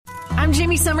I'm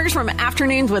Jamie Summers from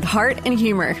Afternoons with Heart and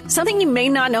Humor. Something you may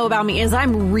not know about me is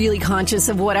I'm really conscious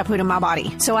of what I put in my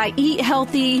body. So I eat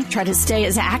healthy, try to stay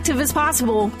as active as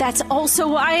possible. That's also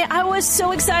why I was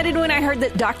so excited when I heard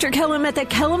that Dr. Kellum at the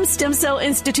Kellum Stem Cell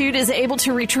Institute is able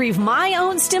to retrieve my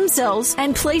own stem cells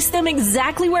and place them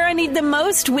exactly where I need them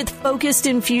most with focused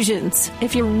infusions.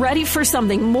 If you're ready for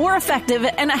something more effective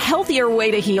and a healthier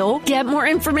way to heal, get more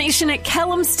information at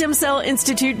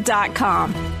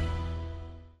KellumStemCellInstitute.com.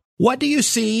 What do you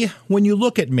see when you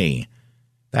look at me?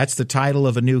 That's the title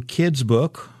of a new kids'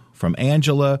 book from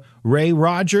Angela Ray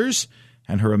Rogers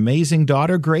and her amazing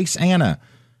daughter, Grace Anna.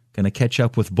 Going to catch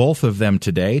up with both of them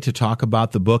today to talk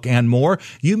about the book and more.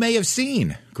 You may have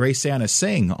seen Grace Anna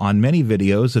sing on many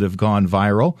videos that have gone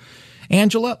viral.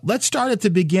 Angela, let's start at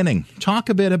the beginning. Talk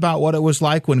a bit about what it was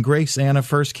like when Grace Anna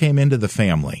first came into the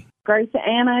family. Grace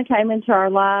Anna came into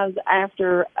our lives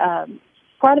after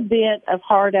quite a bit of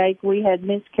heartache. We had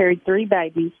miscarried 3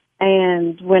 babies,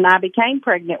 and when I became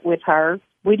pregnant with her,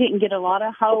 we didn't get a lot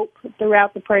of hope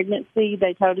throughout the pregnancy.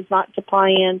 They told us not to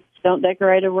plan, don't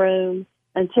decorate a room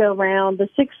until around the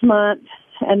 6th month,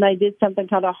 and they did something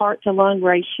called a heart-to-lung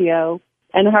ratio,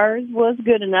 and hers was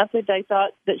good enough that they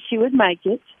thought that she would make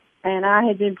it. And I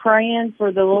had been praying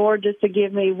for the Lord just to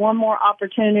give me one more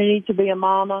opportunity to be a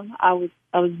mama. I was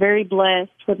very blessed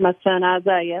with my son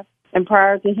Isaiah. And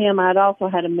prior to him, I had also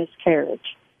had a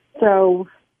miscarriage. So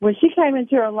when she came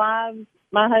into our lives,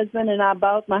 my husband and I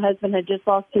both, my husband had just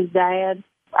lost his dad.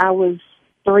 I was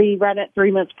right at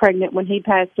 3 months pregnant when he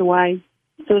passed away.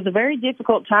 So it was a very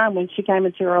difficult time when she came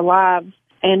into our lives.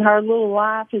 And her little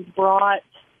life has brought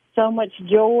so much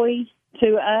joy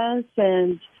to us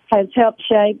and has helped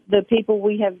shape the people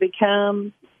we have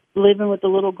become, living with the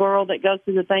little girl that goes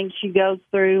through the things she goes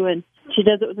through. And she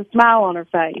does it with a smile on her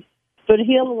face. So to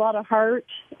heal a lot of hurt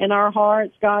in our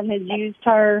hearts, God has used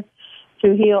her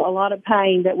to heal a lot of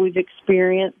pain that we've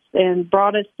experienced and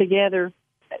brought us together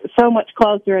so much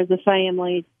closer as a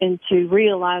family and to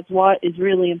realize what is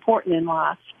really important in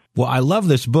life. Well, I love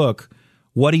this book.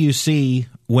 What do you see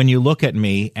when you look at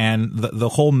me? And the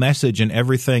whole message and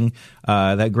everything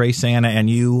that Grace Anna and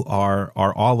you are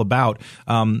all about.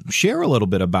 Share a little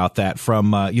bit about that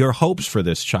from your hopes for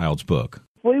this child's book.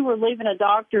 We were leaving a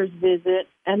doctor's visit,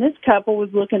 and this couple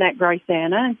was looking at Grace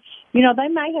Anna. You know, they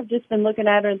may have just been looking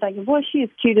at her and thinking, boy, she is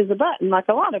cute as a button, like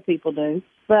a lot of people do.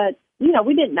 But, you know,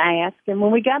 we didn't ask. And when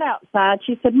we got outside,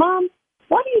 she said, Mom,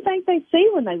 what do you think they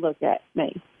see when they look at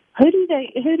me? Who do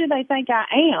they think I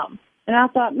am? And I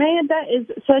thought, man, that is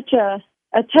such a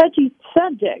touchy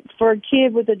subject for a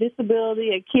kid with a disability,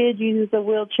 a kid uses a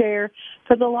wheelchair,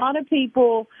 because a lot of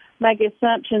people make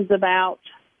assumptions about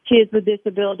kids with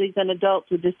disabilities and adults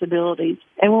with disabilities.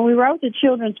 And when we wrote the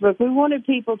children's book, we wanted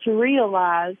people to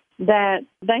realize that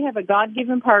they have a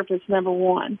God-given purpose, number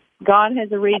one. God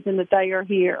has a reason that they are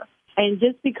here. And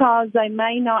just because they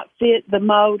may not fit the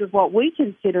mode of what we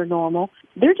consider normal,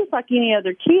 they're just like any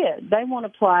other kid. They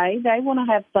want to play. They want to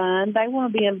have fun. They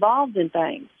want to be involved in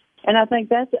things. And I think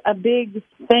that's a big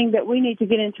thing that we need to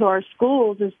get into our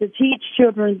schools is to teach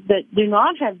children that do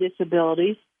not have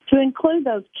disabilities to include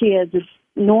those kids.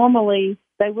 Normally,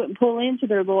 they wouldn't pull into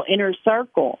their little inner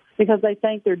circle because they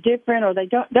think they're different or they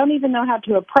don't even know how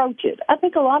to approach it. I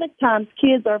think a lot of times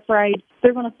kids are afraid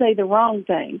they're going to say the wrong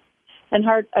thing and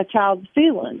hurt a child's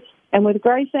feelings. And with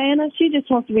Grace Anna, she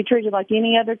just wants to be treated like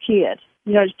any other kid.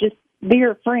 You know, just be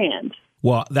her friend.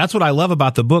 Well, that's what I love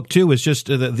about the book, too, is just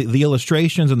the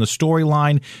illustrations and the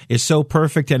storyline is so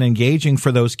perfect and engaging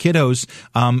for those kiddos.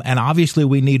 And obviously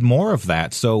we need more of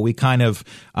that. So we kind of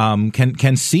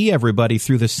can see everybody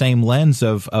through the same lens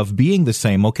of being the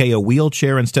same. Okay, a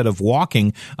wheelchair instead of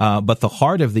walking, but the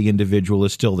heart of the individual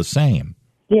is still the same.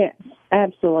 Yes,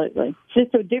 absolutely.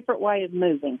 Just a different way of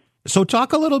moving. So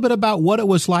talk a little bit about what it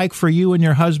was like for you and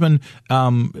your husband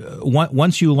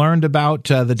once you learned about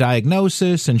the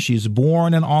diagnosis and she's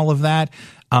born and all of that.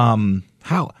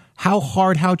 How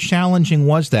hard, how challenging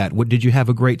was that? Did you have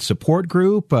a great support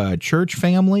group, a church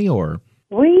family, or?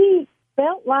 We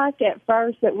felt like at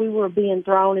first that we were being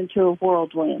thrown into a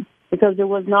whirlwind because there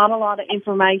was not a lot of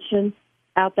information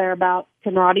out there about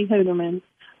Camaraderie-Hunerman,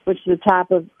 which is the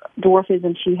type of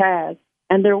dwarfism she has.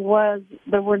 And there were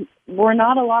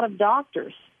not a lot of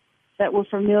doctors that were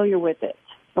familiar with it.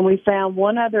 And we found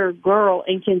one other girl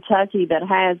in Kentucky that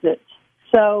has it.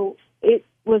 So it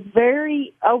was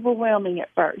very overwhelming at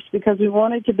first because we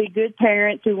wanted to be good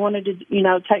parents. We wanted to,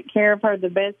 take care of her the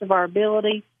best of our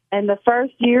ability. And the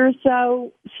first year or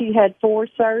so, she had 4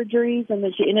 surgeries, and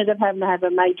then she ended up having to have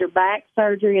a major back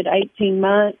surgery at 18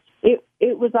 months.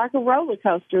 It was like a roller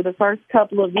coaster the first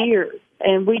couple of years.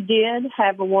 And we did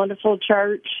have a wonderful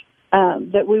church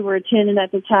that we were attending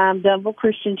at the time, Dunville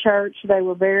Christian Church. They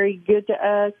were very good to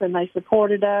us, and they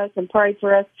supported us and prayed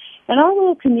for us. And our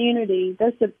little community,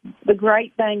 that's the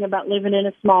great thing about living in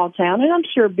a small town. And I'm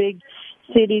sure big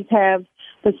cities have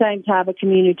the same type of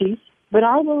communities. But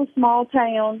our little small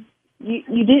town,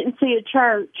 you didn't see a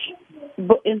church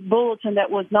in Bulletin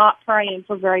that was not praying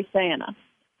for Grace Anna.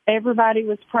 Everybody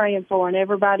was praying for her, and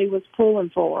everybody was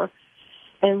pulling for her.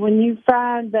 And when you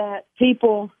find that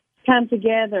people come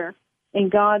together in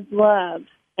God's love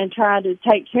and try to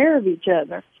take care of each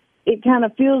other, it kind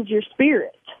of fills your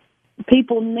spirit.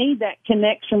 People need that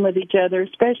connection with each other,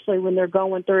 especially when they're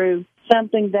going through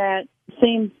something that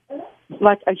seems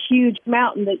like a huge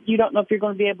mountain that you don't know if you're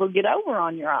going to be able to get over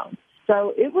on your own.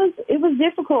 So it was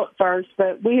difficult at first,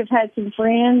 but we have had some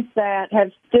friends that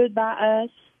have stood by us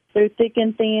through thick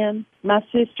and thin. My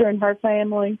sister and her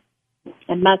family,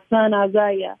 and my son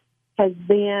Isaiah has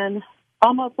been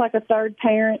almost like a third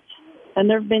parent. And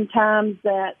there have been times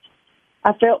that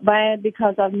I felt bad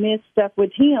because I've missed stuff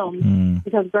with him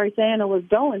because Grace Anna was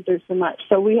going through so much.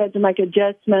 So we had to make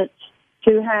adjustments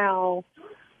to how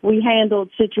we handled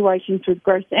situations with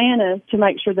Grace Anna to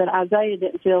make sure that Isaiah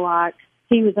didn't feel like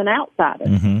he was an outsider.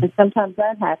 And sometimes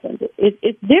that happens.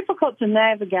 It's difficult to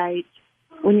navigate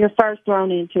when you're first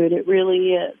thrown into it. It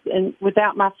really is. And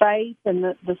without my faith and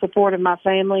the support of my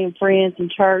family and friends and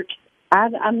church,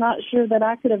 I'm not sure that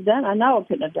I could have done it. I know I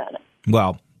couldn't have done it.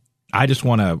 Well, I just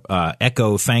want to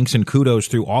echo thanks and kudos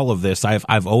through all of this.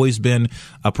 I've always been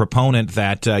a proponent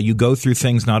that you go through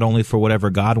things not only for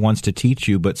whatever God wants to teach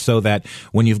you, but so that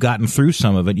when you've gotten through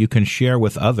some of it, you can share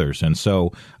with others. And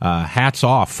so hats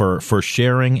off for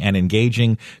sharing and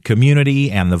engaging community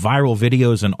and the viral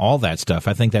videos and all that stuff.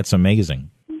 I think that's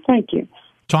amazing. Thank you.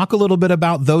 Talk a little bit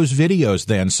about those videos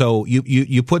then. So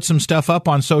you put some stuff up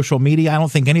on social media. I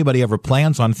don't think anybody ever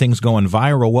plans on things going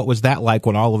viral. What was that like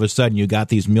when all of a sudden you got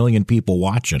these million people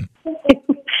watching?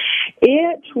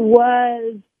 It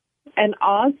was an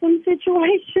awesome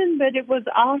situation, but it was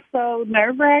also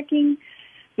nerve-wracking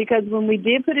because when we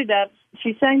did put it up,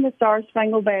 she sang the Star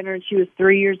Spangled Banner and she was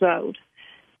 3 years old.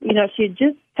 You know, she had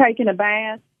just taken a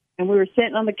bath. And we were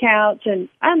sitting on the couch, and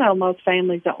I know most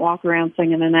families don't walk around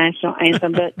singing the national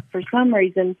anthem, but for some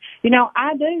reason, you know,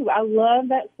 I do. I love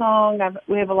that song.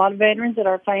 We have a lot of veterans at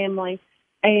our family,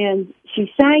 and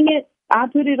she sang it. I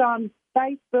put it on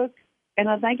Facebook, and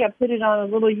I think I put it on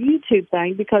a little YouTube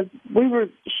thing because we were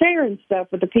sharing stuff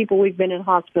with the people we've been in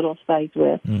hospital stays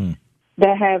with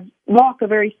that walk a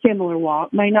very similar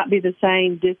walk. May not be the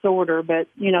same disorder, but,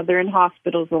 you know, they're in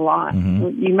hospitals a lot.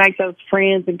 You make those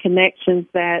friends and connections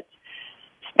that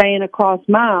span across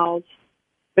miles,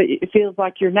 but it feels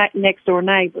like you're next door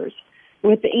neighbors.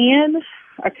 Within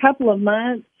a couple of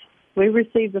months, we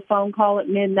received a phone call at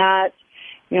midnight,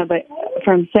 you know,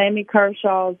 from Sammy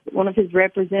Kershaw's, one of his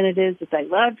representatives, that they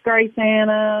loved Grace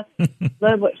Anna,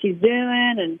 loved what she's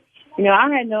doing, and you know,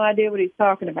 I had no idea what he's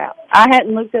talking about. I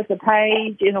hadn't looked at the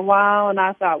page in a while, and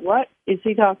I thought, what is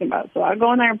he talking about? So I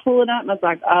go in there and pull it up, and I was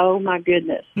like, oh, my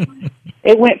goodness.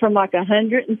 It went from like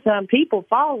 100 and some people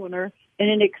following her,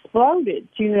 and it exploded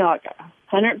to, you know, like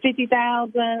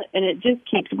 150,000, and it just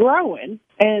keeps growing.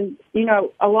 And, you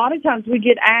know, a lot of times we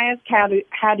get asked, how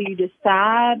do you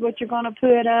decide what you're going to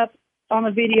put up on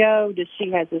a video? Does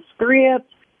she have a script?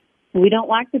 We don't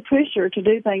like to push her to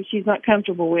do things she's not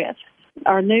comfortable with.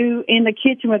 Our new In the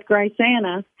Kitchen with Grace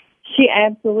Anna, she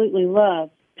absolutely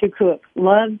loves to cook,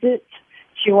 loves it.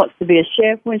 She wants to be a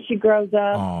chef when she grows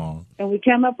up. Aww. And we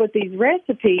come up with these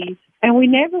recipes, and we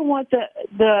never want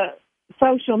the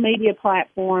social media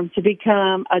platform to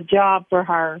become a job for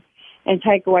her and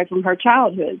take away from her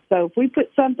childhood. So if we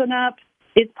put something up,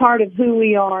 it's part of who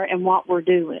we are and what we're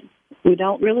doing. We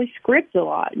don't really script a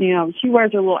lot. You know, she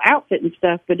wears her little outfit and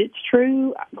stuff, but it's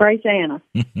true Grace Anna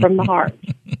from the heart.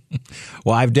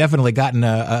 Well, I've definitely gotten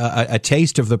a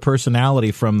taste of the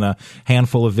personality from the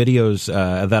handful of videos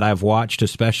that I've watched,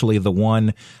 especially the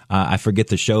one, I forget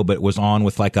the show, but it was on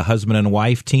with like a husband and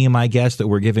wife team, I guess, that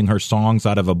were giving her songs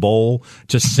out of a bowl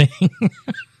to sing.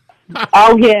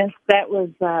 Oh, yes, that was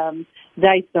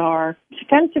Daystar. She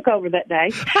kind of took over that day.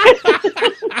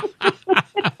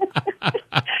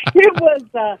 It was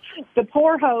the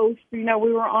poor host. You know,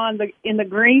 we were in the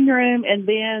green room, and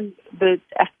then the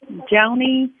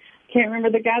Joni, can't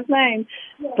remember the guy's name,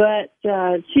 but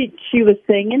she was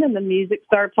singing, and the music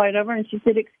started playing over, and she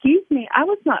said, "Excuse me, I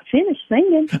was not finished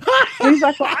singing." And he's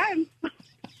like, "Well,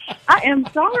 I am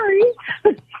sorry."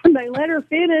 And they let her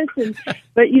finish,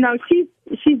 but you know, she's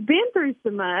been through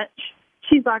so much.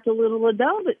 she's like a little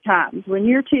adult at times. When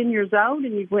you're 10 years old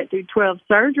and you've went through 12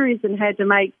 surgeries and had to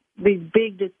make these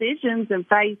big decisions and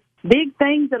face big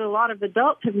things that a lot of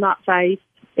adults have not faced,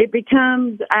 it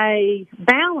becomes a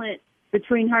balance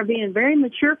between her being very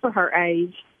mature for her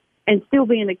age and still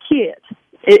being a kid.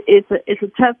 It's a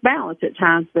tough balance at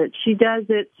times, but she does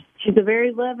it. She's a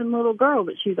very loving little girl,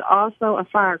 but she's also a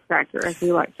firecracker, as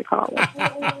we like to call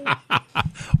her.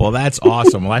 Well, that's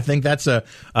awesome. Well, I think that's a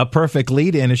perfect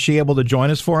lead-in. Is she able to join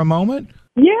us for a moment?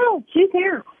 Yeah, she's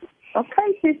here.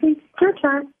 Okay, Sissy, your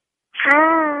turn.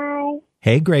 Hi.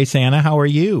 Hey, Grace Anna, how are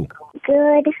you?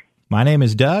 Good. My name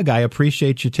is Doug. I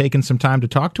appreciate you taking some time to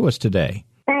talk to us today.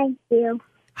 Thank you.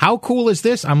 How cool is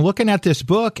this? I'm looking at this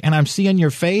book, and I'm seeing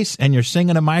your face, and you're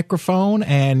singing a microphone,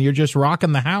 and you're just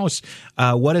rocking the house.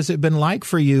 What has it been like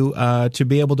for you to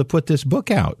be able to put this book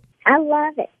out? I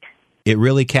love it. It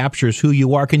really captures who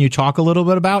you are. Can you talk a little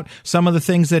bit about some of the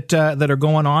things that are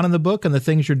going on in the book and the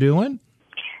things you're doing?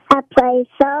 I play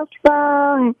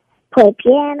softball, play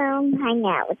piano, hang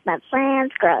out with my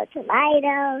friends, grow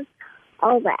tomatoes,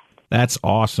 all that. That's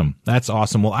awesome. That's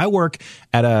awesome. Well, I work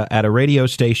at a radio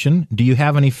station. Do you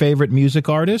have any favorite music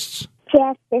artists?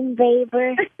 Justin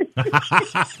Bieber.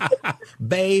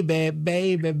 Baby,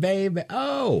 baby, baby.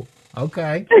 Oh,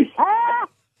 okay.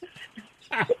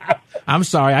 I'm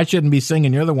sorry. I shouldn't be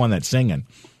singing. You're the one that's singing.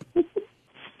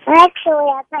 Actually,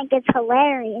 I think it's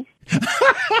hilarious.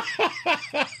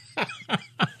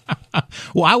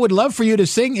 Well, I would love for you to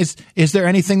sing. Is there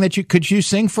anything that could you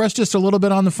sing for us just a little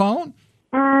bit on the phone?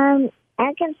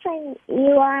 I can sing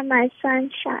You Are My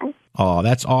Sunshine. Oh,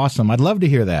 that's awesome. I'd love to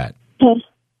hear that. Okay.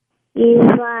 You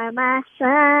are my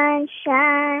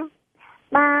sunshine,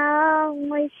 my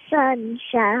only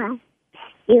sunshine.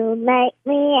 You make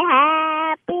me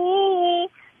happy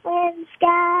when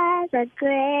skies are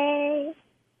gray.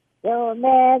 You'll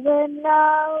never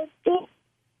know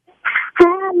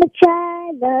how much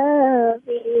I love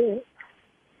you.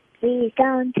 Please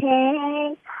don't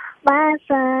take my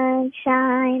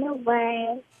sunshine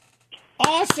away.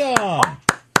 Awesome.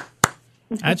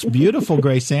 That's beautiful,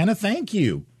 Grace Anna. Thank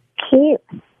you. Cute.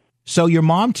 So your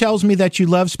mom tells me that you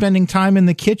love spending time in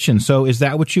the kitchen. So is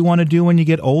that what you want to do when you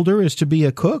get older, is to be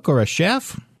a cook or a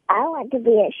chef? I want to be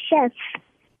a chef,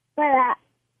 but I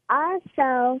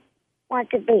also want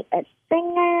to be a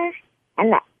singer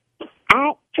and an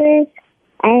actress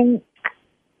and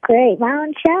create my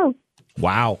own show.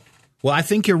 Wow. Well, I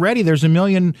think you're ready. There's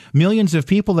millions of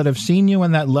people that have seen you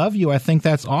and that love you. I think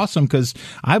that's awesome because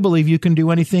I believe you can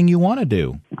do anything you want to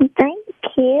do. Thank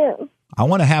you. I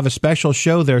want to have a special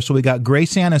show there. So we got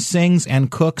Grace Anna sings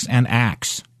and cooks and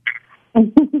acts.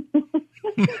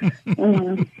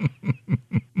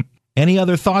 Any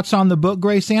other thoughts on the book,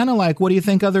 Grace Anna? Like, what do you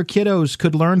think other kiddos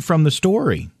could learn from the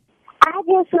story? I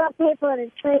just want people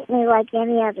to treat me like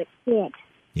any other kid.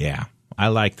 Yeah, I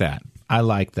like that. I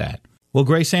like that. Well,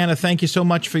 Grace Anna, thank you so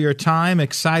much for your time.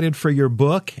 Excited for your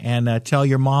book, and tell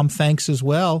your mom thanks as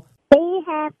well. Be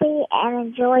happy and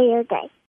enjoy your day.